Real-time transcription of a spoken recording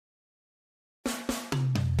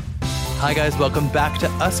Hi guys, welcome back to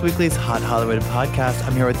Us Weekly's Hot Hollywood podcast.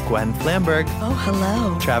 I'm here with Gwen Flamberg. Oh,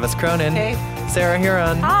 hello. Travis Cronin. Hey. Sarah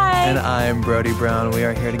Huron. Hi. And I'm Brody Brown. We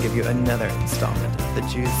are here to give you another installment of the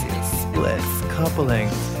juiciest splits,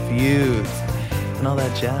 couplings, feuds, and all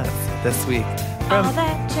that jazz this week from all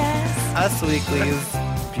that jazz. Us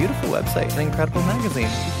Weekly's beautiful website and incredible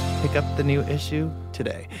magazine. Pick up the new issue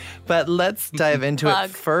today. But let's dive into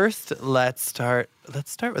it. First, let's start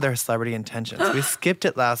with our celebrity intentions. We skipped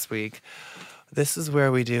it last week. This is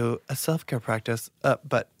where we do a self-care practice,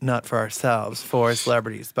 but not for ourselves, for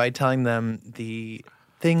celebrities, by telling them the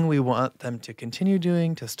thing we want them to continue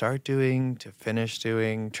doing, to start doing, to finish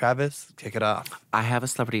doing. Travis, kick it off. I have a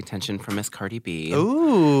celebrity intention from Miss Cardi B.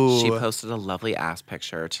 Ooh. She posted a lovely ass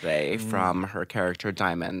picture today from her character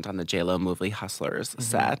Diamond on the J-Lo movie Hustlers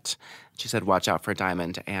set. She said, watch out for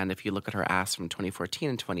Diamond. And if you look at her ass from 2014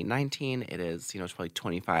 and 2019, it is, it's probably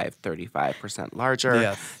 25, 35% larger.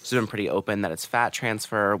 Yes. She's been pretty open that it's fat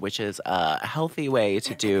transfer, which is a healthy way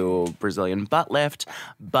to do Brazilian butt lift.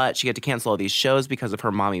 But she had to cancel all these shows because of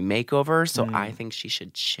her mommy makeover. So I think she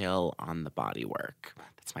should chill on the body work.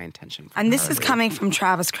 That's my intention. And this is coming from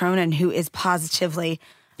Travis Cronin, who is positively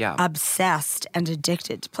obsessed and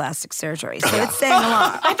addicted to plastic surgery. So it's saying a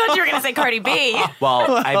lot. I thought you were going to say Cardi B.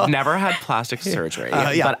 Well, I've never had plastic surgery,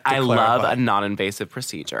 but I love a non-invasive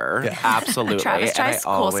procedure. Yeah. Absolutely. Travis tries and I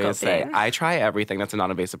always say, I try everything that's a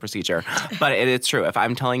non-invasive procedure. But it's true. If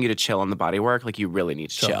I'm telling you to chill on the body work, like you really need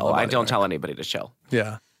to chill. I don't tell anybody to chill.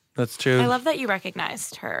 Yeah, that's true. I love that you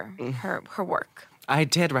recognized her work. I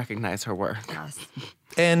did recognize her work. Yes.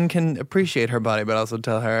 And can appreciate her body, but also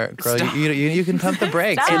tell her, girl, you can pump the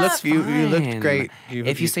brakes. Stop. You looked great.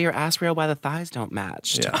 If you say your ass real, why the thighs don't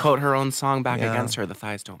match? To quote her own song back against her, the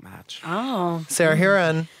thighs don't match. Oh. Sarah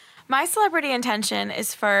Huron. My celebrity intention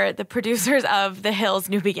is for the producers of The Hills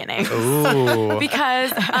New Beginnings. Ooh.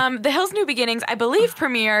 Because The Hills New Beginnings, I believe,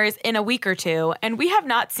 premieres in a week or two, and we have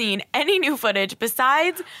not seen any new footage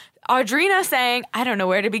besides Audrina saying, I don't know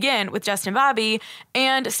where to begin, with Justin Bobby,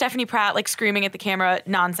 and Stephanie Pratt, screaming at the camera,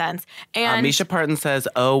 nonsense. And Misha Parton says,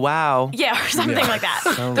 oh, wow. Yeah, or something like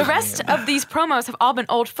that. The rest of these promos have all been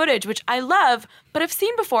old footage, which I love, but I've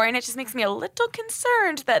seen before, and it just makes me a little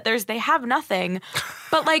concerned that they have nothing.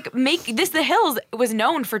 But, The Hills was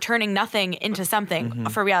known for turning nothing into something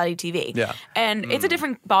for reality TV. Yeah. And it's a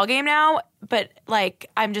different ballgame now, but,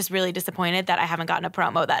 I'm just really disappointed that I haven't gotten a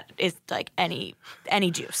promo that is,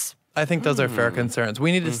 any juice. I think those are fair concerns.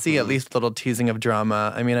 We need to see at least a little teasing of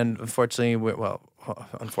drama. I mean, unfortunately,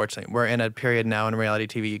 we're in a period now in reality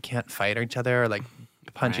TV you can't fight each other or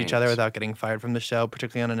punch each other without getting fired from the show,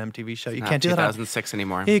 particularly on an MTV show. You can't do that. 2006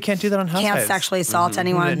 anymore. You can't do that on Housewives. Can't sexually assault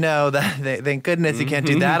anyone. No, thank goodness you can't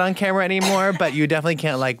do that on camera anymore. But you definitely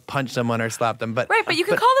can't punch someone or slap them. But right, but you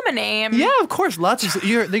can call them a name. Yeah, of course.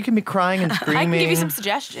 They can be crying and screaming. I can give you some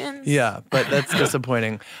suggestions. Yeah, but that's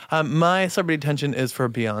disappointing. My celebrity attention is for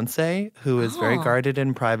Beyonce, who is very guarded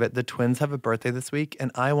in private. The twins have a birthday this week,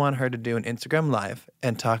 and I want her to do an Instagram Live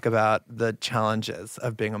and talk about the challenges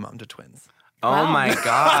of being a mom to twins. Oh, my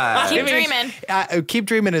God. Keep dreaming. Keep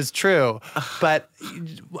dreaming is true, but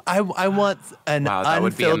I want an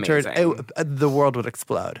unfiltered. The world would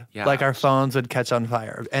explode. Yeah. Our phones would catch on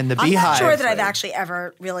fire, and the beehive. I'm not sure that I've actually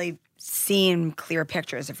ever really seen clear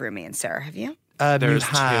pictures of Rumi and Sarah. Have you? There's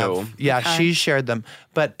two. Yeah, she shared them.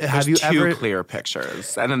 But have you two ever clear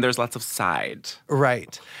pictures, and then there's lots of side.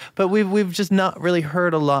 Right, but we've just not really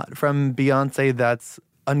heard a lot from Beyonce that's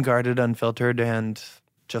unguarded, unfiltered, and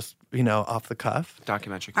just off the cuff.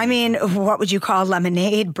 Documentary. I mean, what would you call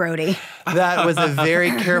Lemonade, Brody? That was a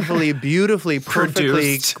very carefully, beautifully,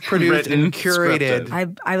 perfectly produced and curated.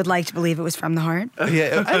 I would like to believe it was from the heart.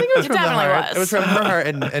 Yeah, I think it was from the heart. Was. It was from her heart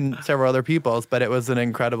and several other people's, but it was an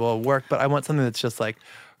incredible work. But I want something that's just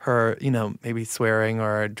her, maybe swearing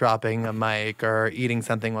or dropping a mic or eating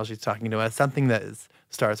something while she's talking to us. Something that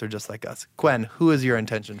stars are just like us. Gwen, who is your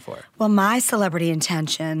intention for? Well, my celebrity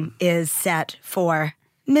intention is set for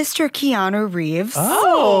Mr. Keanu Reeves.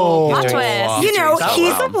 Oh. Plot twist.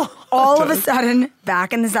 He's all of a sudden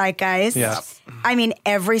back in the zeitgeist. Yeah. I mean,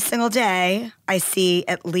 every single day I see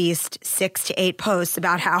at least 6 to 8 posts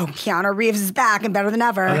about how Keanu Reeves is back and better than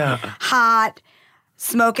ever. Yeah. Hot,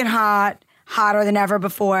 smoking hot, hotter than ever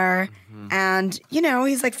before. And,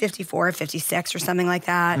 he's 54, 56 or something like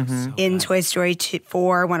that in Toy Story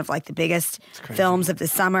 4, one of the biggest films of the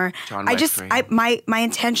summer. John Wick 3. My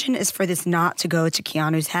intention is for this not to go to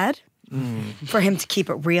Keanu's head. for him to keep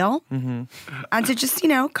it real and to just,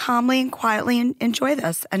 calmly and quietly enjoy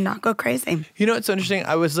this and not go crazy. You know, it's so interesting.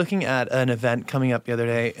 I was looking at an event coming up the other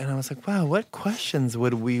day, and I was like, wow, what questions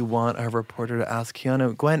would we want our reporter to ask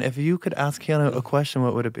Keanu? Gwen, if you could ask Keanu a question,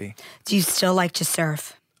 what would it be? Do you still like to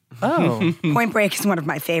surf? Oh. Point Break is one of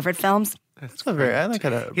my favorite films. That's very, I like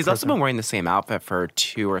it. He's also been wearing the same outfit for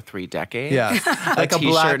 2 or 3 decades. Yeah. Like a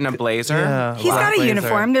t-shirt and a blazer. Yeah, He's got a blazer.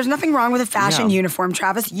 uniform. There's nothing wrong with a fashion uniform,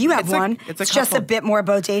 Travis. You have one. It's just a bit more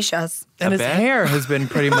bodacious. And A his bit? hair has been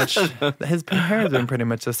pretty much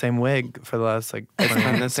the same wig for the last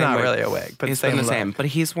it's not really a wig, but It's same been the look. same. But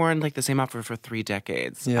he's worn like the same outfit for 3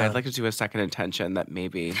 decades. Yeah. I'd like to do a second intention that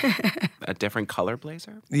maybe a different color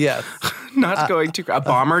blazer. Yes. Not going to a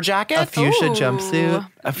bomber jacket. A fuchsia Ooh. jumpsuit.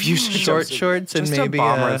 A fuchsia short jumpsuit. shorts and Just maybe a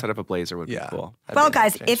bomber instead of a blazer would yeah. be cool. That'd Well, be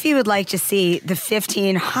guys, interesting. if you would like to see the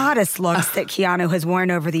 15 hottest looks that Keanu has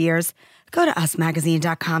worn over the years, go to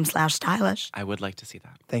usmagazine.com/stylish. I would like to see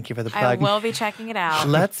that. Thank you for the I plug. will be checking it out.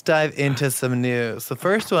 Let's dive into some news. The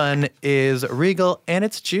first one is Regal, and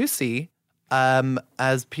it's juicy.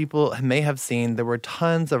 As people may have seen, there were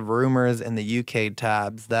tons of rumors in the UK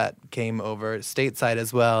tabs that came over stateside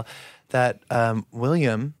as well that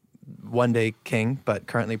William, one day king, but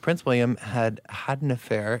currently Prince William, had an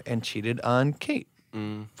affair and cheated on Kate,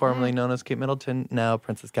 formerly known as Kate Middleton, now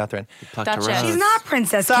Princess Catherine. Duchess. Rose. She's not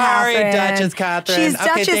Princess Sorry, Catherine. Duchess Catherine. She's Okay,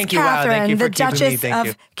 Duchess thank you. Wow, Catherine, thank you for the keeping me. Duchess Thank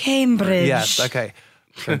you. of Cambridge. Yes, okay.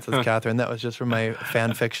 Princess Catherine. That was just from my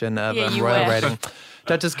fan fiction of Yeah, you royal wish. writing.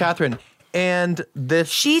 Duchess Catherine. And this...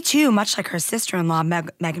 She, too, much like her sister-in-law,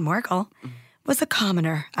 Meghan Markle, was a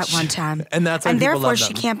commoner at one time. And that's why and people therefore, love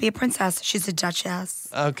she them. can't be a princess. She's a duchess.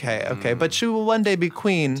 Okay. But she will one day be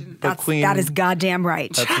queen. But queen... That is goddamn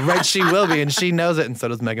right. That's right, she will be, and she knows it, and so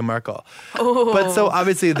does Meghan Markle. But so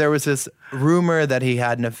obviously there was this rumor that he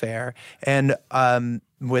had an affair, and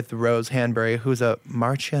with Rose Hanbury, who's a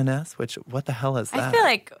Marchioness, which, what the hell is that? I feel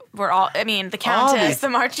like we're all, the Countess, the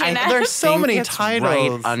Marchioness. There's so Think many it's titles.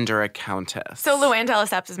 right under a countess. So Luann de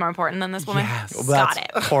Lesseps is more important than this woman? Yes. Well, Got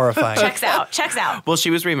that's it. horrifying. Checks out. Well,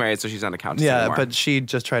 she was remarried, so she's not a countess Yeah, anymore. but she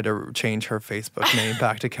just tried to change her Facebook name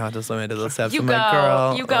back to Countess Luann de Lesseps. You I'm go. like,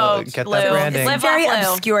 girl, You go, get Lou. that branding. Live Very off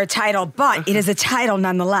Lou. obscure title, but it is a title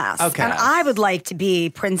nonetheless. Okay. And I would like to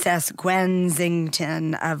be Princess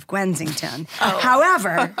Gwensington of Gwensington.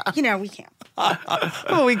 However, we can't.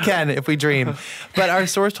 Well, we can if we dream. But our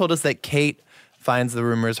source told us that Kate finds the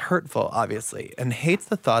rumors hurtful, obviously, and hates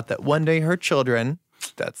the thought that one day her children,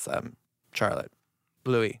 that's Charlotte,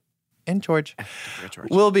 Bluey, and George,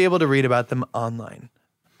 will be able to read about them online.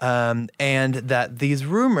 And that these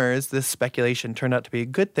rumors, this speculation, turned out to be a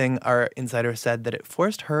good thing. Our insider said that it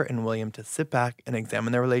forced her and William to sit back and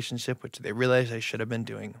examine their relationship, which they realized they should have been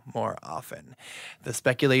doing more often. The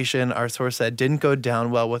speculation, our source said, didn't go down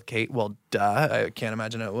well with Kate. Well, duh, I can't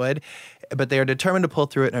imagine it would. But they are determined to pull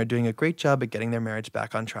through it and are doing a great job at getting their marriage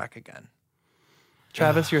back on track again.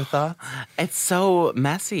 Travis, your thoughts? It's so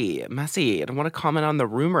messy. I don't want to comment on the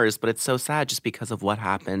rumors, but it's so sad just because of what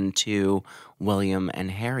happened to William and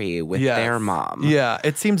Harry with their mom. Yeah,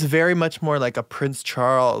 it seems very much more like a Prince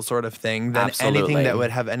Charles sort of thing than anything Absolutely. that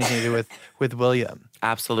would have anything to do with William.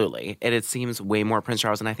 Absolutely. It seems way more Prince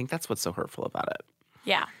Charles, and I think that's what's so hurtful about it.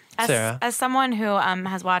 Yeah. Sarah? As someone who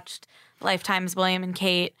has watched Lifetime's William and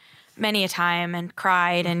Kate many a time and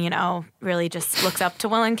cried and, really just looks up to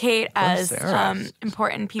Will and Kate as Sarah.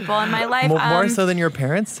 important people in my life. More so than your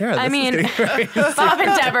parents? Sarah, this is getting very Bob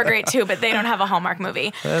and Deb are great too, but they don't have a Hallmark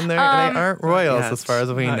movie. And they aren't royals yet. as far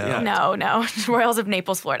as we Not know. yet. No, Royals of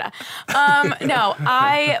Naples, Florida. No,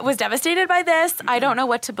 I was devastated by this. I don't know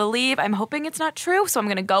what to believe. I'm hoping it's not true, so I'm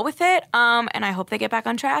going to go with it. And I hope they get back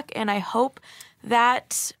on track, and I hope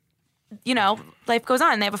that, life goes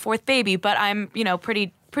on. They have a 4th baby, but I'm,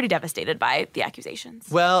 pretty devastated by the accusations.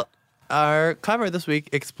 Well, our cover this week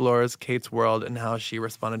explores Kate's world and how she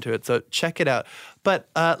responded to it, so check it out. But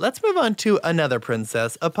let's move on to another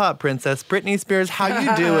princess, a pop princess, Britney Spears. How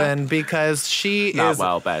you doing? Because she Not is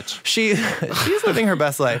well, bitch. She's living her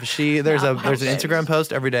best life. There's an Instagram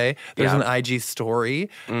post every day. There's Yeah. an IG story.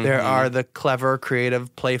 There are the clever,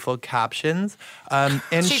 creative, playful captions. And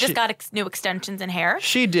She just got new extensions in hair.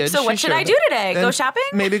 She did. So She what should showed I do it. today? Go And shopping?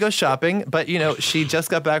 Maybe go shopping. But, she just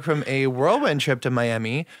got back from a whirlwind trip to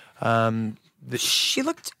Miami. She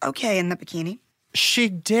looked okay in the bikini. She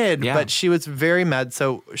did, Yeah. but she was very mad.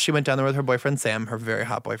 So she went down there with her boyfriend, Sam, her very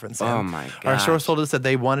hot boyfriend, Sam. Oh, my Our gosh. source told us that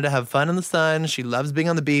they wanted to have fun in the sun. She loves being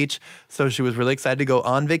on the beach. So she was really excited to go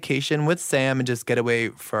on vacation with Sam and just get away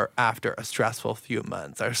for after a stressful few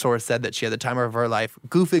months. Our source said that she had the time of her life,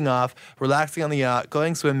 goofing off, relaxing on the yacht,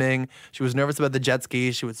 going swimming. She was nervous about the jet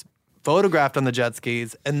ski. She was photographed on the jet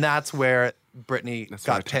skis, and that's where Britney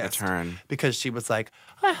got pissed turn. because she was like,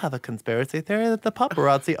 I have a conspiracy theory that the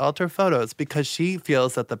paparazzi alter photos because she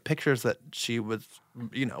feels that the pictures that she was,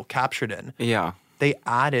 captured in, they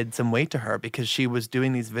added some weight to her because she was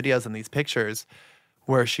doing these videos and these pictures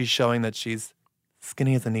where she's showing that she's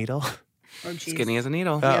skinny as a needle. Oh, Skinny as a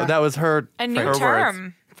needle. That was her A new her term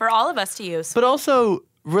words. for all of us to use. But also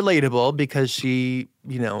relatable because she,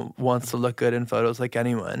 wants to look good in photos like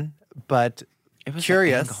anyone. But It was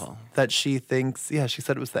curious the angle. that she thinks, she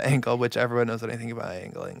said it was the angle, which everyone knows anything about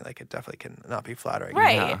angling. Like, it definitely can not be flattering.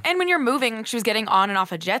 Right. Yeah. And when you're moving, she was getting on and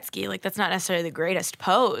off a jet ski. Like, that's not necessarily the greatest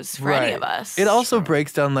pose for any of us. It also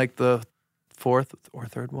breaks down like the fourth or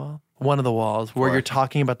third wall. One of the walls where you're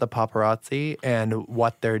talking about the paparazzi and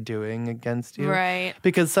what they're doing against you. Right.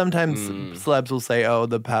 Because sometimes celebs will say, oh,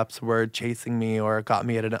 the paps were chasing me or got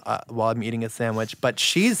me while I'm eating a sandwich. But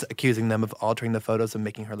she's accusing them of altering the photos and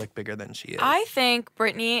making her look bigger than she is. I think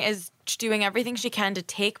Britney is doing everything she can to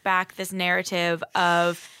take back this narrative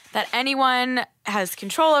of that anyone has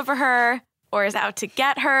control over her or is out to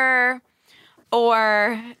get her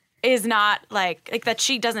or is not like that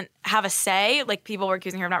she doesn't have a say. Like, people were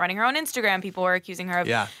accusing her of not running her own Instagram. People were accusing her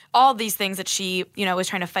of all these things that she, was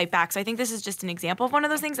trying to fight back. So I think this is just an example of one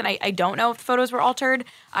of those things. And I don't know if the photos were altered.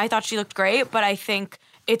 I thought she looked great, but I think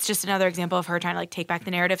it's just another example of her trying to take back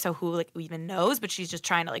the narrative. So who even knows? But she's just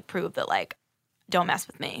trying to prove that don't mess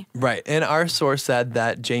with me. Right. And our source said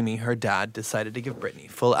that Jamie, her dad, decided to give Britney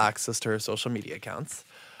full access to her social media accounts.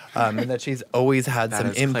 And that she's always had some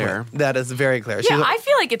input. Clear. That is very clear. Yeah, I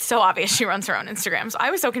feel like it's so obvious she runs her own Instagram. So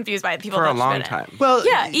I was so confused by it. People For a thought she long didn't. time. Well,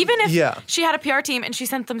 Yeah, even if she had a PR team and she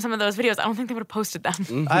sent them some of those videos, I don't think they would have posted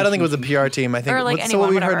them. I don't think it was a PR team. I think Or, so. What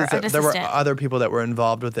we heard is whatever, that there were an assistant. other people that were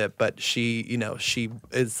involved with it, but she, she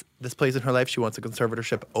is this place in her life she wants a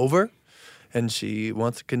conservatorship over, and she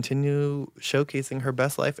wants to continue showcasing her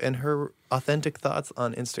best life and her authentic thoughts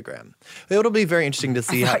on Instagram. It'll be very interesting to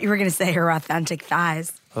see I how. thought you were going to say her authentic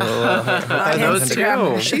thighs. Those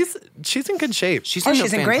Instagram. She's in good shape. She's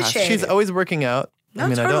in great shape. She's always working out. No, I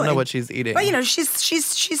mean, I don't know totally. what she's eating. But she's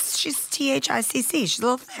THICC. She's a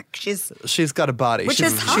little thick. She's got a body. Which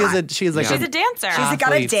she's, is hot. She's like She's a dancer. She's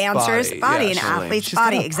got a athlete's dancer's body, an totally. athlete's She's got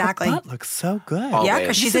body, her exactly. butt looks so good. Always. Yeah,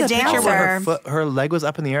 because You she's see a the picture where dancer. her leg was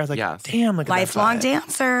up in the air. I was like, Yes. damn, look at Lifelong that butt.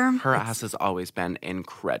 dancer. Her ass has always been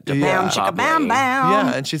incredible. Yeah. Bam, chicka, bam, bubbly. bam.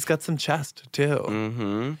 Yeah, and she's got some chest too.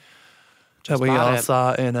 Mm-hmm. That we bought all it.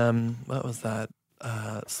 saw in what was that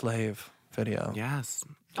Slave video? Yes.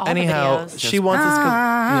 All the Anyhow, videos. she wants us.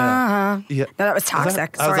 Yeah. No, that was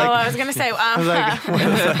toxic. I was Sorry. like- I was gonna say,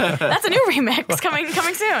 like, that's a new remix coming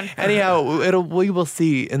soon. Anyhow, we will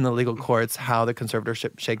see in the legal courts how the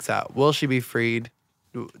conservatorship shakes out. Will she be freed?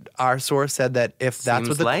 Our source said that if that's what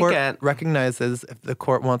Seems the like court it. recognizes, if the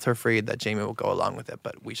court wants her freed, that Jamie will go along with it.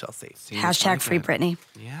 But we shall see. Seems Hashtag like free it. Britney.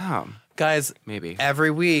 Yeah. Guys, Maybe.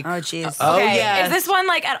 every week. Oh, jeez. Oh, Okay, yes. is this one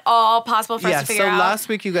at all possible for us Yeah, to so figure out? last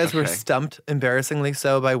week you guys were Okay. stumped, embarrassingly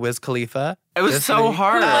so, by Wiz Khalifa. It was This so week-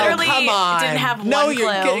 hard. Literally come on. didn't have know one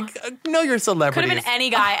your, clue. Know your Could celebrities. have been any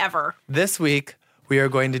guy ever. This week, we are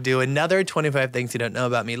going to do another 25 Things You Don't Know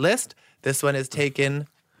About Me list. This one is taken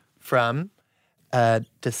from a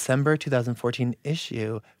December 2014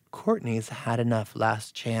 issue, Courtney's Had Enough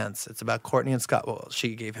Last Chance. It's about Courtney and Scott. Well,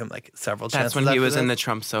 she gave him several chances. That's when he after was in the this.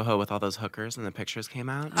 Trump Soho with all those hookers and the pictures came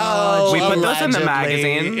out. Oh, we put those in the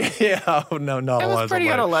allegedly. magazine. Yeah, oh, no, It was pretty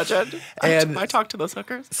good, alleged. And- I talked to those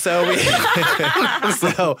hookers. So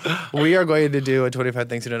we are going to do a 25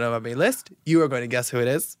 Things You Don't Know About Me list. You are going to guess who it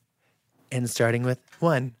is. And starting with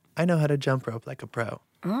 1, I know how to jump rope like a pro.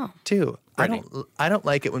 Oh. 2, Brittany. I don't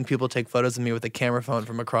like it when people take photos of me with a camera phone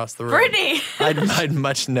from across the room. Brittany.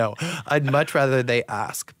 I'd much rather they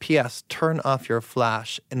ask. P.S. Turn off your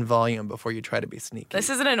flash and volume before you try to be sneaky. This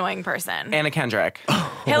is an annoying person. Anna Kendrick.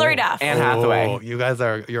 Hillary Duff. Anne Hathaway. Oh,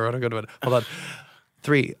 you're on a good one. Hold on.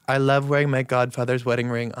 3, I love wearing my godfather's wedding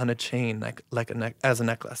ring on a chain as a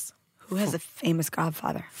necklace. Who has a famous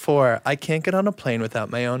godfather? 4, I can't get on a plane without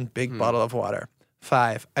my own big bottle of water.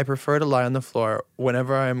 5, I prefer to lie on the floor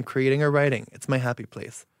whenever I'm creating or writing. It's my happy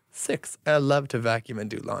place. 6, I love to vacuum and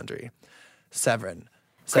do laundry. 7.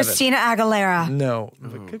 Christina Aguilera. No,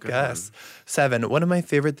 but good guess. 7, one of my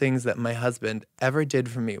favorite things that my husband ever did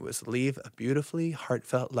for me was leave a beautifully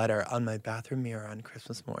heartfelt letter on my bathroom mirror on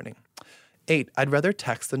Christmas morning. 8, I'd rather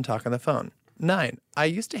text than talk on the phone. 9, I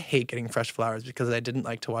used to hate getting fresh flowers because I didn't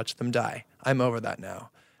like to watch them die. I'm over that now.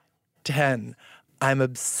 10, I'm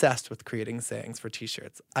obsessed with creating sayings for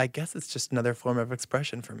t-shirts. I guess it's just another form of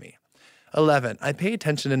expression for me. 11, I pay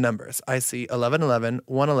attention to numbers. I see 1111,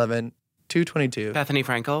 111, 2:22. Bethany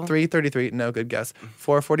Frankel. 3:33, no, good guess.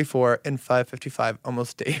 4:44 and 5:55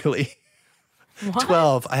 almost daily.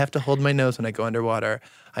 12, I have to hold my nose when I go underwater.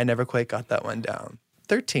 I never quite got that one down.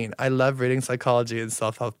 13, I love reading psychology and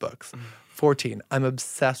self-help books. 14, I'm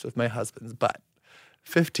obsessed with my husband's butt.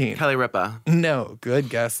 15. Kelly Ripa. No, good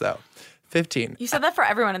guess though. 15. You said that for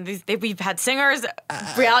everyone. And we've had singers,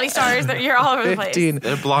 reality stars. You're all over the place. 15.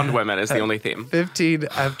 Blonde women is the only theme. 15.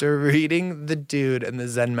 After reading The Dude and the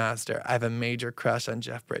Zen Master, I have a major crush on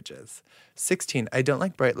Jeff Bridges. 16. I don't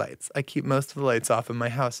like bright lights. I keep most of the lights off in my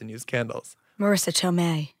house and use candles. Marissa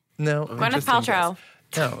Tomei. No. Gwyneth Paltrow.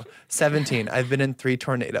 No. 17. I've been in 3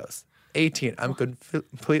 tornadoes. 18. I'm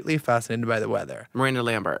completely fascinated by the weather. Miranda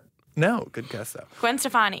Lambert. No, good guess though. Gwen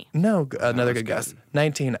Stefani. No, another good guess.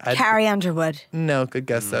 19. Carrie Underwood. No, good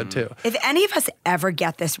guess though too. If any of us ever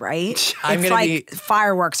get this right, I'm it's gonna like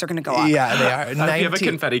fireworks are going to go off. Yeah, they are. 19, You have a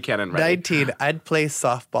confetti cannon ready. 19. I'd play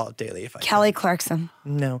softball daily if I Kelly Clarkson.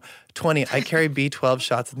 could. No. 20. I carry B12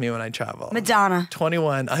 shots with me when I travel. Madonna.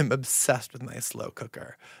 21. I'm obsessed with my slow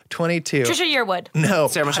cooker. 22. Trisha Yearwood. No.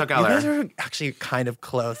 Sarah Michelle You Gellar. guys are actually kind of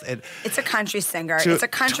close. It's a country singer. Tw- It's a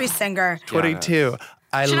country singer. 22.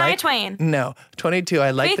 I Shania like Twain. No. 22.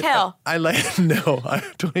 I like Faith Hill. I like no.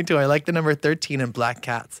 22. I like the number 13 in Black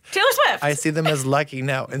Cats. Taylor Swift. I see them as lucky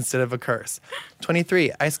now instead of a curse.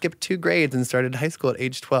 23. I skipped 2 grades and started high school at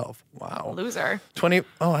age 12. Wow. Loser. 20.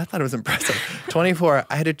 Oh, I thought it was impressive. 24.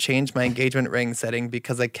 I had to change my engagement ring setting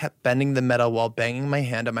because I kept bending the metal while banging my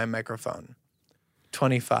hand on my microphone.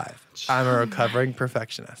 25. I'm a recovering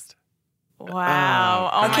perfectionist. Wow.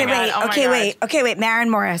 Oh Okay, my God. wait. Oh my Okay, God. wait. Okay, wait. Maren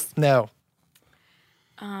Morris. No.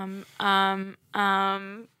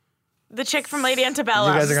 The chick from Lady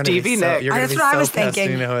Antebellum. You guys are going to Stevie be so, Nicks. you're gonna That's be what I so was pissed thinking.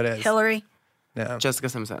 when you know who it is. Hillary. No. Jessica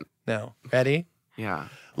Simpson. No. Ready? Yeah.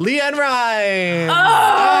 Leanne Rimes. Oh!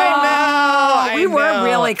 I know. We were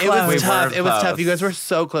really It close. was tough. We It were was tough. close. You guys were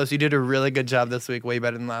so close. You did a really good job this week, way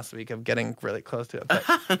better than last week, of getting really close to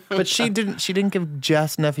it. But she didn't give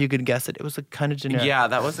just enough you could guess it. It was a kind of generic. Yeah,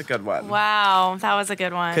 that was a good one. Wow. That was a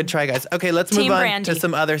good one. Good try, guys. Okay, let's move Team on Brandy. to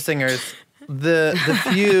some other singers. The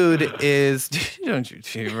feud is don't you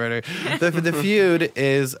team murder. The feud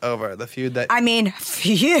is over. The feud that I mean,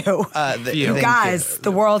 phew. thank you. Guys,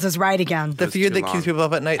 the world is right again. The was feud too that keeps long. people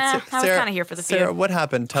up at night. I was Sarah, kinda here for the Sarah, feud. what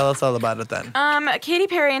happened? Tell us all about it then. Katy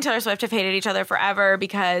Perry and Taylor Swift have hated each other forever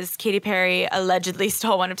because Katy Perry allegedly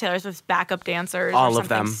stole one of Taylor Swift's backup dancers All or of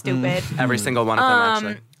something them. stupid. Every single one of them,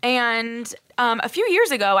 actually. And a few years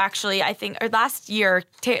ago, actually, I think, or last year,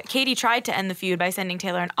 Katy tried to end the feud by sending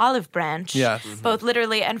Taylor an olive branch. Yes. Both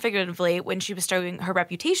literally and figuratively when she was starting her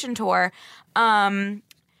Reputation tour.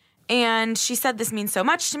 And she said, this means so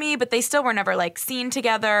much to me, but they still were never like seen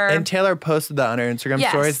together. And Taylor posted that on her Instagram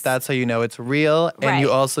Yes. stories. That's how you know it's real. And Right. you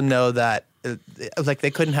also know that like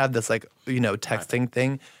they couldn't have this like, texting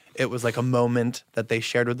thing. It was like a moment that they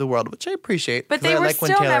shared with the world, which I appreciate. But 'cause they I were like when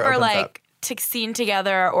still Taylor never opens like up. seen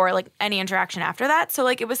together or like any interaction after that. So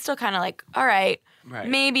like it was still kind of like, all right, Right.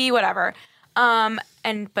 maybe whatever.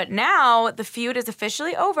 But now the feud is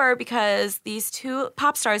officially over because these two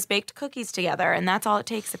pop stars baked cookies together, and that's all it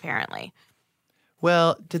takes apparently.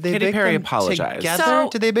 Well, did they Katy bake Perry them apologized. together? So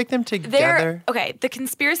did they bake them together? Okay, the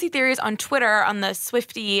conspiracy theories on Twitter, on the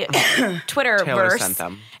Swiftie Taylor Twitterverse, sent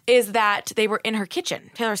them. is that they were in her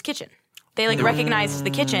kitchen, Taylor's kitchen. They like recognized the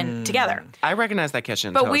kitchen together. I recognize that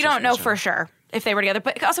kitchen. But Taylor we Swift's don't know kitchen. for sure if they were together.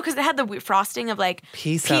 But also because it had the frosting of like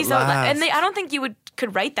Peace at of, last. and I don't think you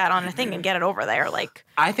could write that on a thing and get it over there. Like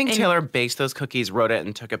I think Taylor baked those cookies, wrote it,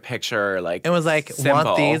 and took a picture. Like It was like, simple.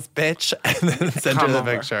 want these, bitch? And then sent her Come the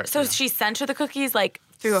over. picture. so she sent her the cookies like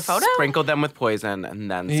through a photo. Sprinkled them with poison and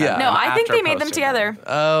then sent Yeah. them No, I think after they made them posting together.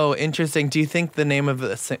 Oh, interesting. Do you think the name of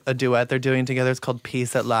a duet they're doing together is called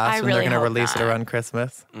Peace at Last I when really they're going to hope release it not. around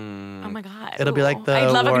Christmas? Oh my god, It'll be like Ooh. the I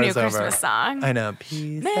love war a new is over. Christmas song. I know.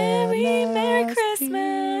 Peace Merry, at Merry last,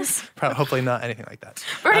 Christmas. peace. Hopefully not anything like that.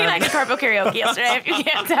 Brody and I did carpool karaoke yesterday. If you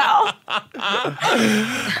can't tell.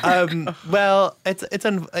 Well, it's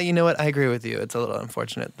you know what? I agree with you. It's a little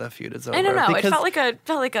unfortunate the feud is over. I don't know. It because felt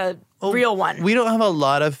like a real one. we don't have a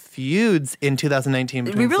lot of feuds in 2019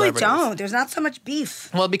 between We really celebrities. don't. There's not so much beef.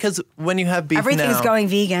 Well, because when you have beef Everything's now, going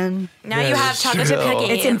vegan. Now you have That's chocolate chip true. cookies.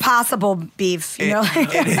 It's impossible beef. You know,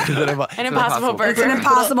 it is an impossible impossible. burger. it's an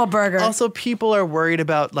impossible burger. Also, people are worried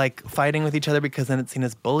about like fighting with each other because then it's seen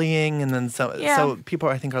as bullying, and then so Yeah. so people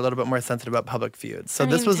I think are a little bit more sensitive about public feuds. So I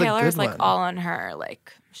mean, this was Taylor's a good like one. all on her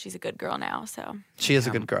like she's a good girl now. So she is a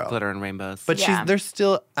good girl. Glitter and rainbows. But there's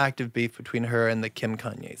still active beef between her and the Kim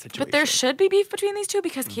Kanye situation. But there should be beef between these two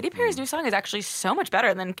because Katy Perry's new song is actually so much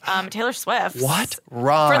better than Taylor Swift's. What?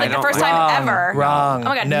 Wrong. For like the first time ever. Wrong. Oh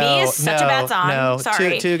my God, no, Me is such a bad song. No.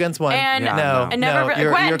 Sorry. Two against one. And no. And never really.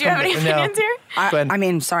 Gwen, do you have any opinions here? I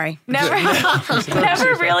mean, sorry. Never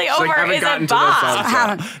Really Over is a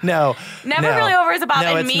bop. No. Never Really Over is a bop,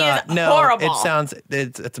 and Me is horrible. It sounds,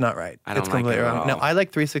 it's not right. It's completely wrong. No, I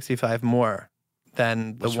like 365 more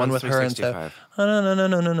than the one with her and Zed.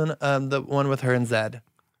 No. The one with her and Zed.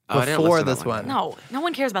 Before this one. No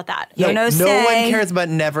one cares about that. No one cares about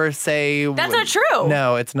Never Say. That's not true.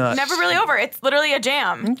 No, it's not. Never Really Over. It's literally a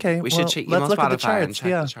jam. Okay, we should check let's look at the Spotify charts. and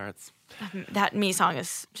check the charts. That Me song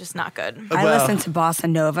is just not good. I listen to bossa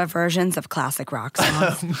nova versions of classic rock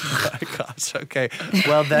songs. Oh my gosh. Okay.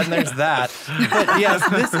 Well, then there's that. But yes,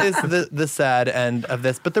 this is the sad end of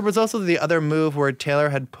this. But there was also the other move where Taylor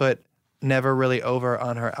had put Never Really Over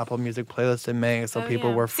on her Apple Music playlist in May, so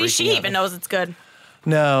people were freaking out. See, she even knows it's good.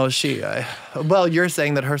 No, well, you're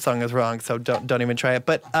saying that her song is wrong, so don't even try it.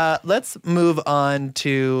 But let's move on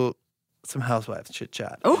to some Housewives chit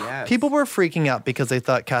chat. Oh, yes. People were freaking out because they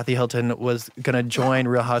thought Kathy Hilton was going to join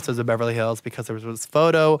Real Housewives of Beverly Hills because there was this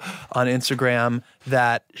photo on Instagram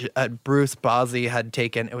that Bruce Bosley had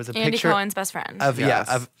taken. It was a Andy picture Cohen's best friend.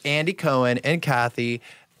 of Andy Cohen and Kathy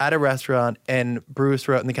at a restaurant, and Bruce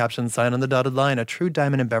wrote in the caption, "Sign on the dotted line, a true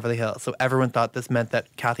diamond in Beverly Hills." So everyone thought this meant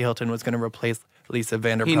that Kathy Hilton was going to replace Lisa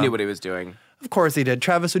Vanderpump. He knew what he was doing. Of course he did.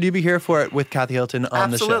 Travis, would you be here for it with Kathy Hilton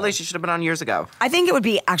on the show? Absolutely. She should have been on years ago. I think it would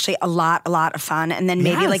be actually a lot of fun. And then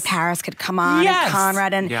maybe like Paris could come on and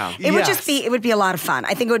Conrad. And it would just be, it would be a lot of fun.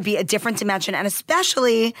 I think it would be a different dimension. And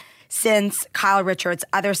especially since Kyle Richards'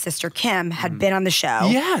 other sister, Kim, had been on the show.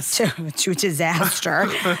 Yes. To disaster.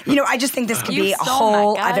 I just think this could be a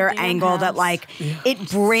whole other angle that like,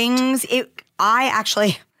 it brings, I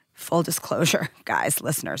actually, full disclosure, guys,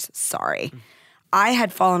 listeners, sorry. I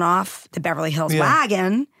had fallen off the Beverly Hills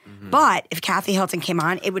wagon, but if Kathy Hilton came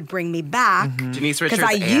on, it would bring me back. Denise Richards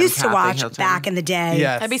because I used to Kathy watch Hilton. back in the day.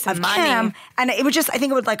 Yes. That'd be some of money. Kim, and it would just, I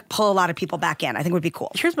think it would like pull a lot of people back in. I think it would be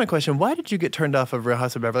cool. Here's my question. Why did you get turned off of Real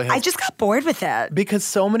House of Beverly Hills? I just got bored with it. Because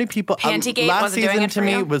so many people... Pantygate last wasn't season doing it to for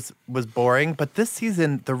me you? was boring, but this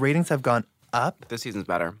season, the ratings have gone up. This season's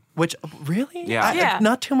better. Which, really? Yeah.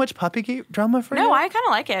 Not too much puppygate drama for you? No, I kind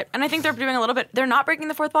of like it. And I think they're doing a little bit, they're not breaking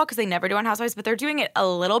the fourth wall because they never do on Housewives, but they're doing it a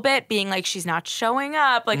little bit, being like, she's not showing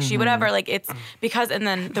up, like she whatever. Like it's because, and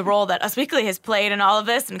then the role that Us Weekly has played in all of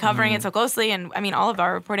this and covering it so closely. And I mean, all of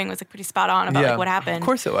our reporting was like pretty spot on about like what happened. Of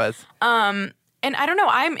course it was. And I don't know,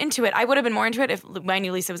 I'm into it. I would have been more into it if I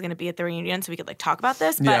knew Lisa was going to be at the reunion so we could like talk about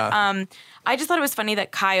this. But I just thought it was funny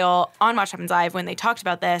that Kyle on Watch Happens Live, when they talked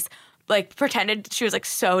about this, like pretended she was like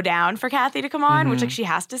so down for Kathy to come on, which like she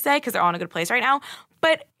has to say because they're all in a good place right now.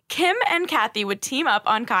 But Kim and Kathy would team up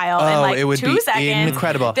on Kyle in like it would 2 be seconds.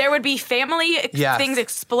 Incredible. There would be family things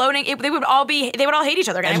exploding. They would all hate each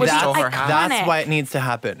other again. And it would be iconic. that's why it needs to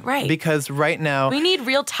happen. Right. Because right now... we need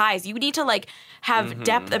real ties. You need to like have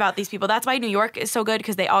depth about these people. That's why New York is so good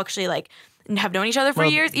because they all actually like have known each other for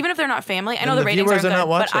years, even if they're not family. I know the ratings aren't good, not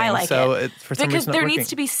watching, but I like so it. For some because reason there not needs working.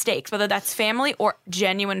 to be stakes, whether that's family or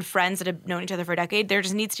genuine friends that have known each other for a decade. There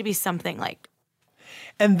just needs to be something like.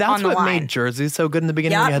 And that's on the what line. made Jersey so good in the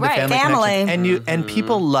beginning. Yep, You had the right. family Family. connection. And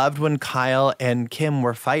people loved when Kyle and Kim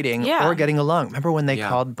were fighting or getting along. Remember when they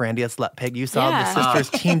called Brandy a slut pig? You saw the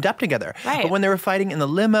sisters teamed up together. Right. But when they were fighting in the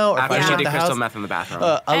limo or After fighting she at did the crystal house, meth in the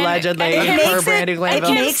bathroom. allegedly, and it her makes Brandy it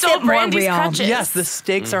Glanville. makes stole it more Brandy's real. crutches. Yes, the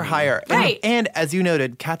stakes are higher. Right. And as you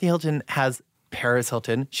noted, Kathy Hilton has Paris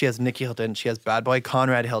Hilton. She has Nikki Hilton. She has bad boy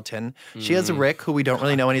Conrad Hilton. She has Rick, who we don't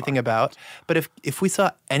really know anything about. But if we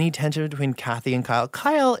saw any tension between Kathy and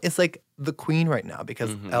Kyle is like the queen right now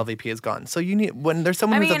because LVP is gone. So you need, when there's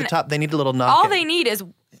someone who's at the top, they need a little knock. All they need is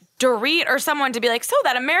Dorit or someone to be like, so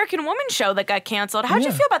that American Woman show that got canceled, how'd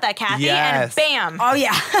you feel about that, Kathy? Yes. And bam. Oh,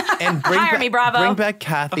 yeah. And Hire me, Bravo. Bring back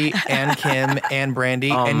Kathy and Kim and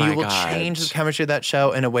Brandy, and you will God. change the chemistry of that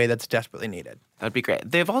show in a way that's desperately needed. That'd be great.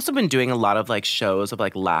 They've also been doing a lot of like shows of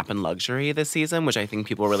like lap and luxury this season, which I think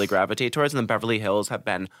people really gravitate towards. And then Beverly Hills have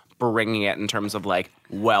been bringing it in terms of like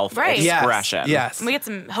wealth expression. Yes. And we get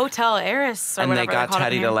some hotel heiress or And whatever they got call it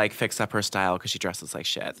Teddy in to here. like fix up her style because she dresses like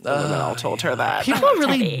shit. The women all told her that. People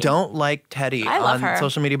really Teddy. don't like Teddy I love on her.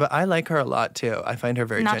 social media, but I like her a lot too. I find her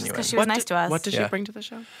very Not just genuine. because she was nice to us. What did she bring to the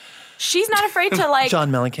show? she's not afraid to like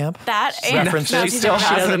John Mellencamp. that References. She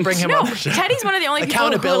doesn't bring him No, up. Teddy's one of the only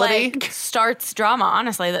people who like starts drama.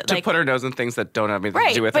 Honestly, that To like put her nose in things that don't have anything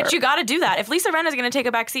to do with but her. you got to do that. If Lisa Rinna's going to take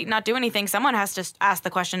a back seat and not do anything, someone has to ask the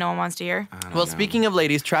question no one wants to hear. Well, speaking of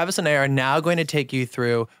ladies, Travis and I are now going to take you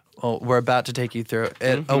through. Well, we're about to take you through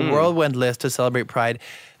a whirlwind list to celebrate Pride.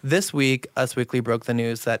 This week, Us Weekly broke the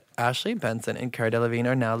news that Ashley Benson and Cara Delevingne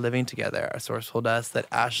are now living together. Our source told us that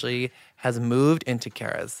Ashley has moved into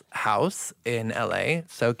Cara's house in LA.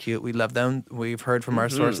 So cute. We love them. We've heard from our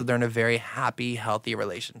sources that they're in a very happy, healthy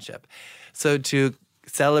relationship. So to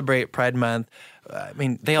celebrate Pride Month, I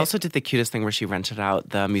mean, they also did the cutest thing where she rented out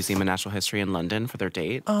the Museum of Natural History in London for their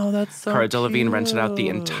date. Oh, that's so Cara Delevingne cute. rented out the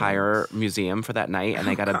entire museum for that night, and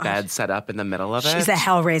they got a bed set up in the middle of it. She's a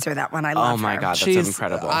hellraiser, that one. I love her. Oh my God, that's She's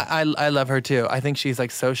incredible. I love her too. I think she's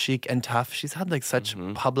like so chic and tough. She's had like such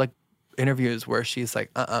public interviews where she's like,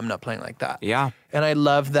 I'm not playing like that. Yeah. And I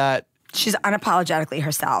love that. She's unapologetically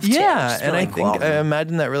herself, too. Yeah, She's and really I think cool. I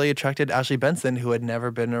imagine that really attracted Ashley Benson, who had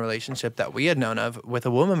never been in a relationship that we had known of with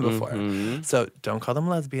a woman before. So don't call them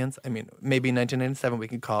lesbians. I mean, maybe in 1997 we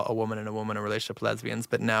could call a woman and a woman in a relationship lesbians,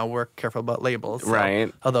 but now we're careful about labels. So,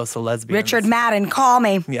 Right. Although lesbians. Richard Madden, call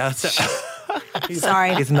me. Yeah.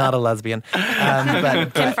 Sorry. He's not a lesbian.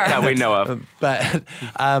 But that we know of. But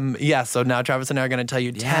yeah, so now Travis and I are going to tell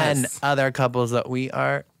you 10 other couples that we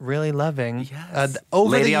are really loving. Yes. Over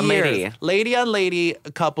Lady the on years. lady. Lady on lady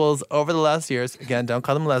couples over the last years. Again, don't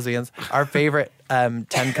call them lesbians. Our favorite 10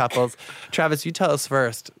 couples. Travis, you tell us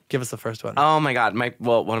first. Give us the first one. Oh my God,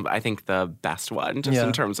 one of I think the best one, just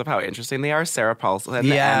in terms of how interesting they are. Sarah Paulson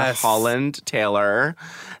and Holland Taylor.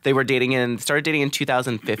 They were started dating in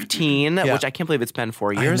 2015, which I can't believe it's been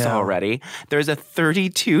 4 years already. There's a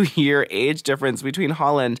 32-year age difference between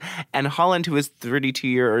Holland, and Holland, who is 32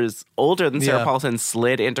 years older than Sarah Paulson,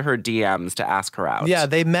 slid into her DMs to ask her out. Yeah,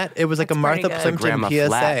 they met. It was like a Martha good. Plimpton Grandma PSA,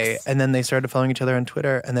 Flex. and then they started following each other on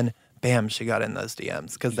Twitter, and then bam, she got in those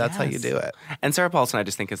DMs because that's how you do it. And Sarah Paulson, I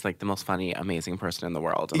just think, is like the most funny, amazing person in the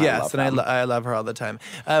world. And Yes, I love her all the time.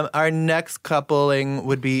 Our next coupling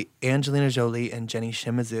would be Angelina Jolie and Jenny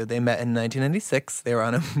Shimizu. They met in 1996. They were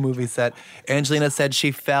on a movie set. Angelina said she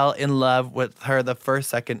fell in love with her the first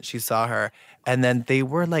second she saw her. And then they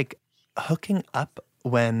were like hooking up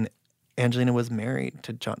when Angelina was married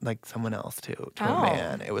to someone else to a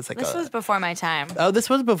man. It was like this was before my time. Oh, this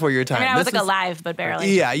was before your time. I mean, I was alive, but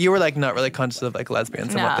barely. Yeah, you were like not really conscious of like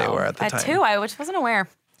lesbians and what they were at the time. Too, I wasn't aware.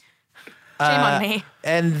 Shame on me.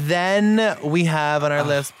 And then we have on our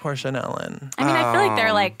list Portia and Ellen. I mean, I feel like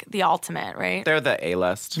they're like the ultimate, right? They're the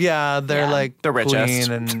A-list. Yeah, they're like the richest.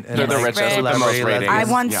 queen and They're the like richest with the most celebrity ratings. I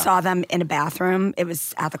lesbians. once saw them in a bathroom. It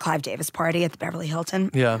was at the Clive Davis party at the Beverly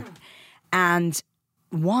Hilton. Yeah. And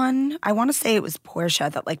I want to say it was Portia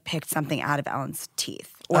that like picked something out of Ellen's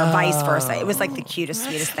teeth, or vice versa. It was like the cutest,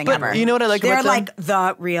 sweetest thing ever. You know what I like They're about them? like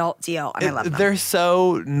the real deal, and I love them. They're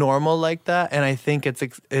so normal like that, and I think it's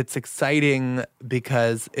exciting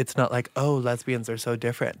because it's not like, oh, lesbians are so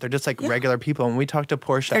different. They're just like regular people. When we talked to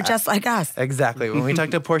Portia, They're just like us. Exactly. When we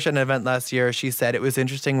talked to Portia at an event last year, she said it was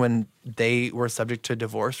interesting when they were subject to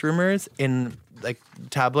divorce rumors in like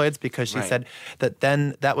tabloids, because she said that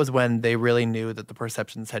then that was when they really knew that the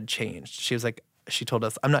perceptions had changed. She was like, she told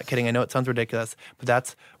us, I'm not kidding, I know it sounds ridiculous, but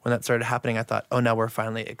that's when that started happening. I thought, oh, now we're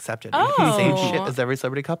finally accepted. Oh. Same shit as every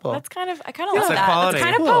celebrity couple. That's I kind of love that. equality. It's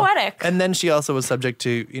kind of Cool. poetic. And then she also was subject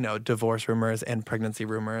to, divorce rumors and pregnancy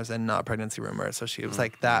rumors and not pregnancy rumors. So she was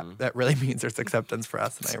like, that really means there's acceptance for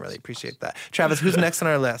us, and I really appreciate that. Travis, who's next on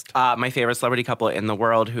our list? My favorite celebrity couple in the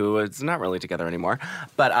world, who is not really together anymore,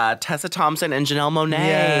 but Tessa Thompson and Janelle Monáe.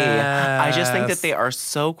 Yes. I just think that they are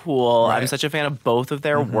so cool. Right. I'm such a fan of both of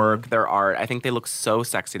their work, their art. I think they look so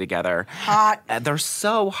sexy together. Hot. They're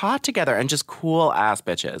so hot together and just cool ass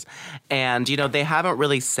bitches. And, they haven't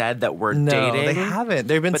really said that we're No, dating. they haven't.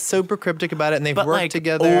 They've been super cryptic about it, and they've But worked like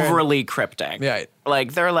together. overly cryptic. Right.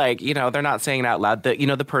 Like they're like, they're not saying it out loud.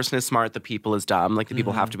 The person is smart, the people is dumb. Like the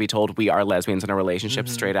people have to be told we are lesbians in a relationship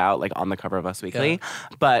straight out, like on the cover of Us Weekly. Yeah.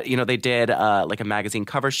 But, they did like a magazine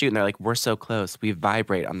cover shoot, and they're like, we're so close. We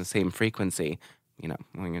vibrate on the same frequency. What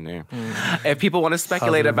are you gonna do? If people want to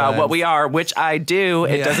speculate Positive about what vibes. we are, which I do,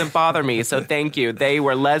 it Yeah. doesn't bother me. So thank you. They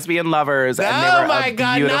were lesbian lovers, and they Oh were my a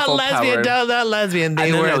God, beautiful not lesbian, power. not lesbian.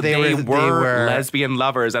 They No, were lesbian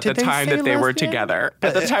lovers at the Did they time say that they were lesbian? together.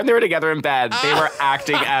 At the time they were together in bed, they were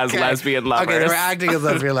acting as lesbian lovers. Okay, they were acting as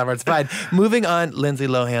lesbian lovers. Fine. Moving on, Lindsay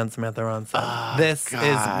Lohan, Samantha Ronson. This God.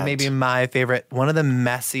 is maybe my favorite, one of the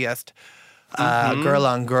messiest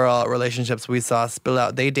girl-on-girl relationships we saw spill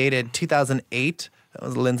out. They dated 2008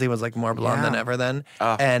 Lindsay was like more blonde than ever then.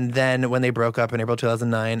 And then when they broke up in April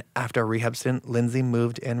 2009, after a rehab stint, Lindsay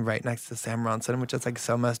moved in right next to Sam Ronson, which is like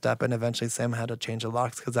so messed up. And eventually Sam had to change the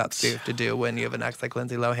locks because that's what you have to do when you have an ex like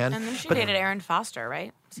Lindsay Lohan. And then she dated Aaron Foster,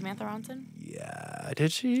 right? Samantha Ronson? Yeah, did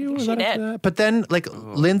she? She did. But then, like,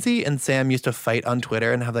 Lindsay and Sam used to fight on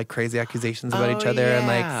Twitter and have, like, crazy accusations about each other. And,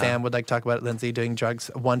 like, Sam would, like, talk about Lindsay doing drugs.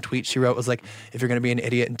 One tweet she wrote was, like, if you're going to be an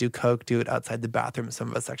idiot and do coke, do it outside the bathroom. Some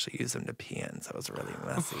of us actually use them to pee in, so it was really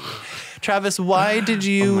messy. Travis, why did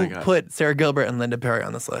you put Sarah Gilbert and Linda Perry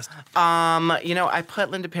on this list? I put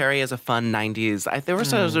Linda Perry as a fun 90s. There were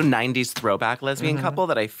sort of a 90s throwback lesbian couple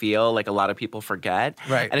that I feel like a lot of people forget.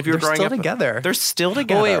 Right. And if you're growing still up together. They're still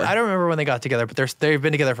together. Oh, wait, I don't remember when they got together, but they've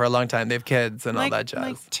been together for a long time. They have kids and all that jazz.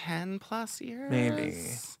 Like 10 plus years? Maybe.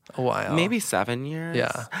 A while. Maybe 7 years.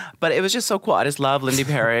 Yeah. But it was just so cool. I just love Lindy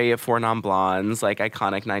Perry, Four Non-Blondes, like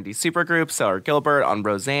iconic 90s supergroup, Sarah Gilbert on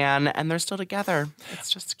Roseanne, and they're still together.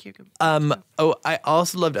 It's just cute. I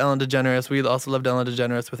also loved Ellen DeGeneres. We also loved Ellen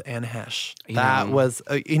DeGeneres with Anne Hesh. That was,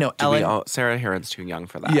 Ellen. Sarah Heron's too young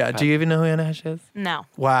for that. Yeah. Do you even know who Anne Hesh is? No.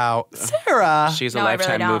 Wow. Sarah. She's a No, I really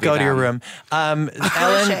Lifetime don't. movie. Go to your room.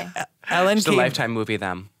 Ellen She's a came, Lifetime movie,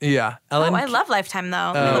 them. Yeah. Ellen. I love Lifetime,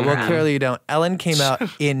 though. Well, clearly you don't. Ellen came out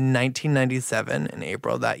in 1997 in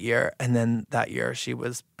April that year, and then that year she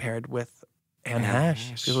was paired with Anne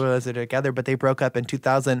Hesh. People realized they're together, but they broke up in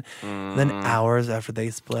 2000. Then hours after they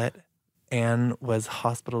split, Anne was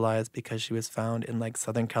hospitalized because she was found in like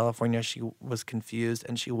Southern California. She was confused,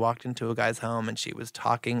 and she walked into a guy's home, and she was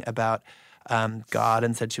talking about God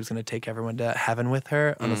and said she was going to take everyone to heaven with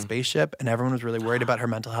her on a spaceship, and everyone was really worried about her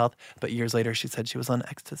mental health. But years later, she said she was on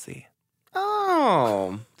ecstasy.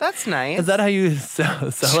 Oh, that's nice. Is that how you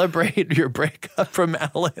celebrate your breakup from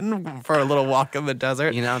Ellen for a little walk in the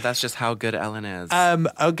desert? That's just how good Ellen is.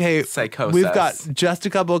 Okay. Psychosis. We've got just a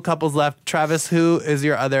couple of couples left. Travis, who is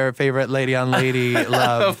your other favorite lady on lady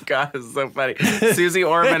love? Oh, God, it's so funny. Susie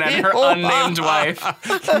Orman and her unnamed wife.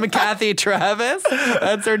 Kathy Travis?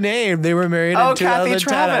 That's her name. They were married in 2010. Kathy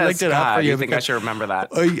Travis. I looked it up for you. I think I should remember that.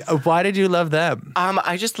 Why did you love them?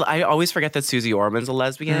 I always forget that Susie Orman's a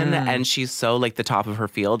lesbian, and she's so like the top of her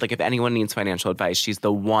field. Like if anyone needs financial advice, she's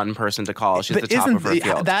the one person to call. She's the top of her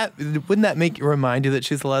field. Wouldn't that remind you that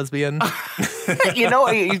she's a lesbian?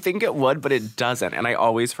 You think it would, but it doesn't, and I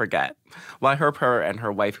always forget. Why her and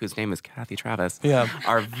her wife, whose name is Kathy Travis,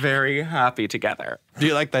 are very happy together. Do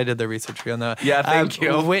you like that I did the research for you on that? Yeah, thank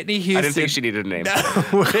you. Whitney Houston. I didn't think she needed a name.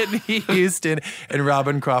 Whitney Houston and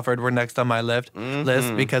Robin Crawford were next on my list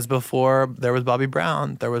because before there was Bobby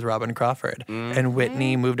Brown, there was Robin Crawford. And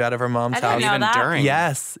Whitney moved out of her mom's house. Even during.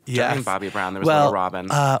 Yes. During Bobby Brown, there was little Robin.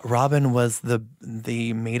 Robin was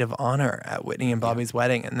the maid of honor at Whitney and Bobby's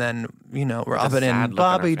wedding. And then, Robin and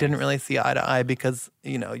Bobby didn't really see eye to eye because,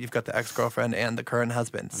 you've got the ex-girlfriend and the current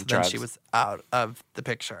husband. So then she was out of the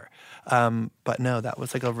picture. But no, that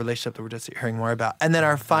was like a relationship that we're just hearing more about. And then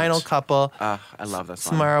our final couple, I love this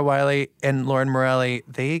one. Samara Wiley and Lauren Morelli,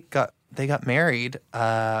 they got married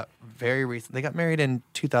very recently. They got married in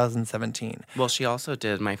 2017. Well, she also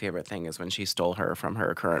did my favorite thing is when she stole her from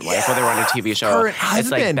her current wife. Well, they were on a TV show. Current it's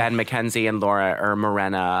like husband. Ben McKenzie and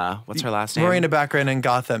Morena. What's her last name? Morena Baccarin in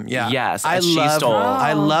Gotham. Yeah. Yes. I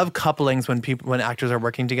I love couplings when actors are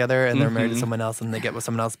working together and they're married to someone else and they get with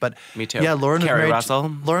someone else. But me too. Yeah, Lauren Carrie was married.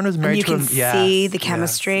 Russell. Lauren was married And you to can him. see the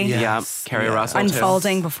chemistry. Yes. Carrie Russell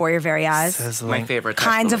unfolding before your very eyes. My favorite.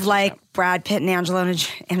 Kind of like Brad Pitt and Angelina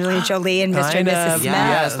Jolie and Mr. and Mrs. Smith.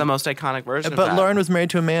 Yes, the most iconic version of that. But Lauren was married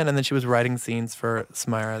to a man, and then she was writing scenes for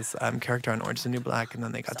Samara's character on Orange is the New Black, and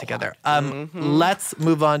then they got together. Let's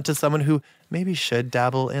move on to someone who maybe should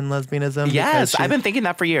dabble in lesbianism. Yes, I've been thinking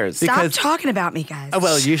that for years. Stop talking about me, guys. Oh,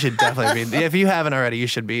 well, you should definitely be. If you haven't already, you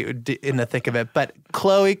should be in the thick of it. But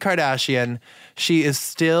Khloe Kardashian, she is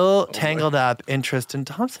still tangled up in Tristan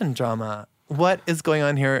Thompson drama. What is going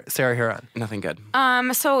on here, Sarah Huron? Nothing good.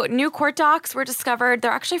 So new court docs were discovered.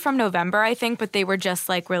 They're actually from November, I think, but they were just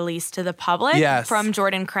like released to the public. Yes. From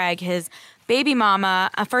Jordan Craig, his baby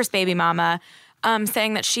mama, first baby mama,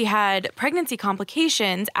 saying that she had pregnancy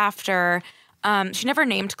complications after. She never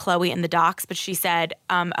named Khloe in the docs, but she said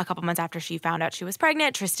a couple months after she found out she was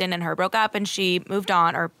pregnant, Tristan and her broke up, and she moved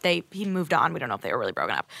on, or he moved on. We don't know if they were really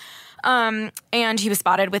broken up. And he was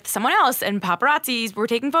spotted with someone else, and paparazzis were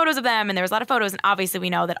taking photos of them, and there was a lot of photos. And obviously, we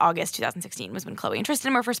know that August 2016 was when Khloe and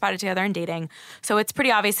Tristan were first spotted together and dating. So it's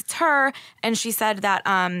pretty obvious it's her. And she said that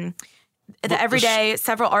every day,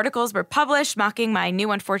 several articles were published mocking my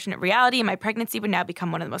new unfortunate reality. My pregnancy would now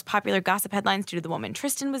become one of the most popular gossip headlines due to the woman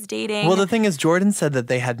Tristan was dating. Well, the thing is, Jordan said that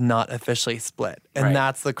they had not officially split. And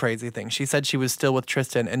that's the crazy thing. She said she was still with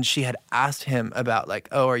Tristan, and she had asked him about, like,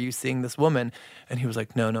 oh, are you seeing this woman? And he was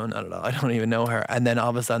like, no, not at all. I don't even know her. And then all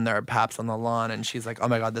of a sudden there are paps on the lawn, and she's like, oh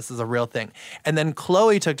my God, this is a real thing. And then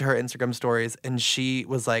Khloe took to her Instagram stories, and she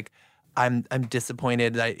was like, I'm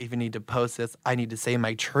disappointed that I even need to post this. I need to say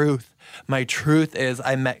my truth. My truth is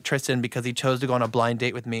I met Tristan because he chose to go on a blind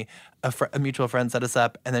date with me. A mutual friend set us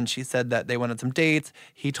up, and then she said that they went on some dates.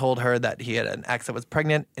 He told her that he had an ex that was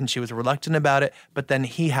pregnant, and she was reluctant about it. But then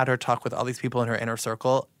he had her talk with all these people in her inner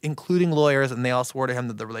circle, including lawyers, and they all swore to him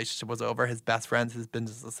that the relationship was over, his best friends, his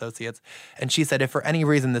business associates. And she said, if for any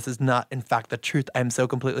reason this is not, in fact, the truth, I'm so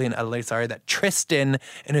completely and utterly sorry that Tristan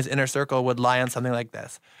in his inner circle would lie on something like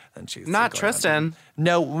this. And she's not Tristan.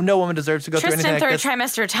 No woman deserves to go through anything like this. Tristan, third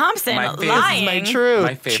trimester Thompson, lying. This is my truth.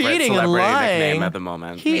 My favorite cheating celebrity and lying. nickname at the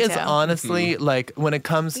moment. He is honestly, like, when it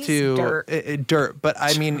comes to dirt. But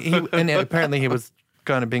I mean, and apparently he was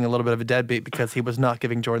kind of being a little bit of a deadbeat because he was not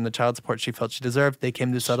giving Jordan the child support she felt she deserved. They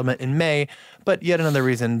came to settlement in May. But yet another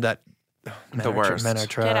reason that men are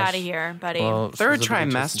trash. Get out of here, buddy. Well, third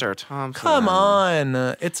trimester, Thompson. Come on.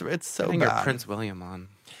 It's so bad. bad. Prince William on.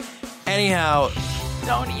 Anyhow,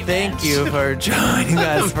 don't even. Thank you for joining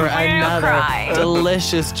us for another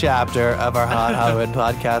delicious chapter of our Hot Hollywood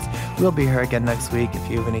podcast. We'll be here again next week. If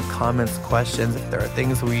you have any comments, questions, if there are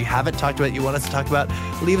things we haven't talked about you want us to talk about,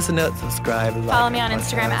 leave us a note, subscribe, follow me on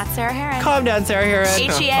Instagram at Sarah Heron. Calm down, Sarah Heron.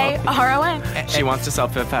 HEARON. She wants to sell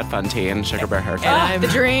Fat Fun tea and sugar bear haircut. And I'm the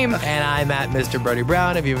dream. And I'm at Mr. Brody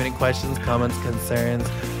Brown. If you have any questions, comments, concerns,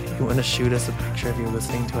 you want to shoot us a picture of you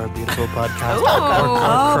listening to our beautiful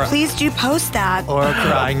podcast. Please do post that. Or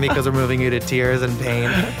crying because we're moving you to tears and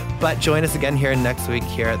pain. But join us again here next week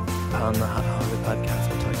here on the Hot Hollywood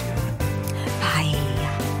podcast. I'll talk to you then. Bye.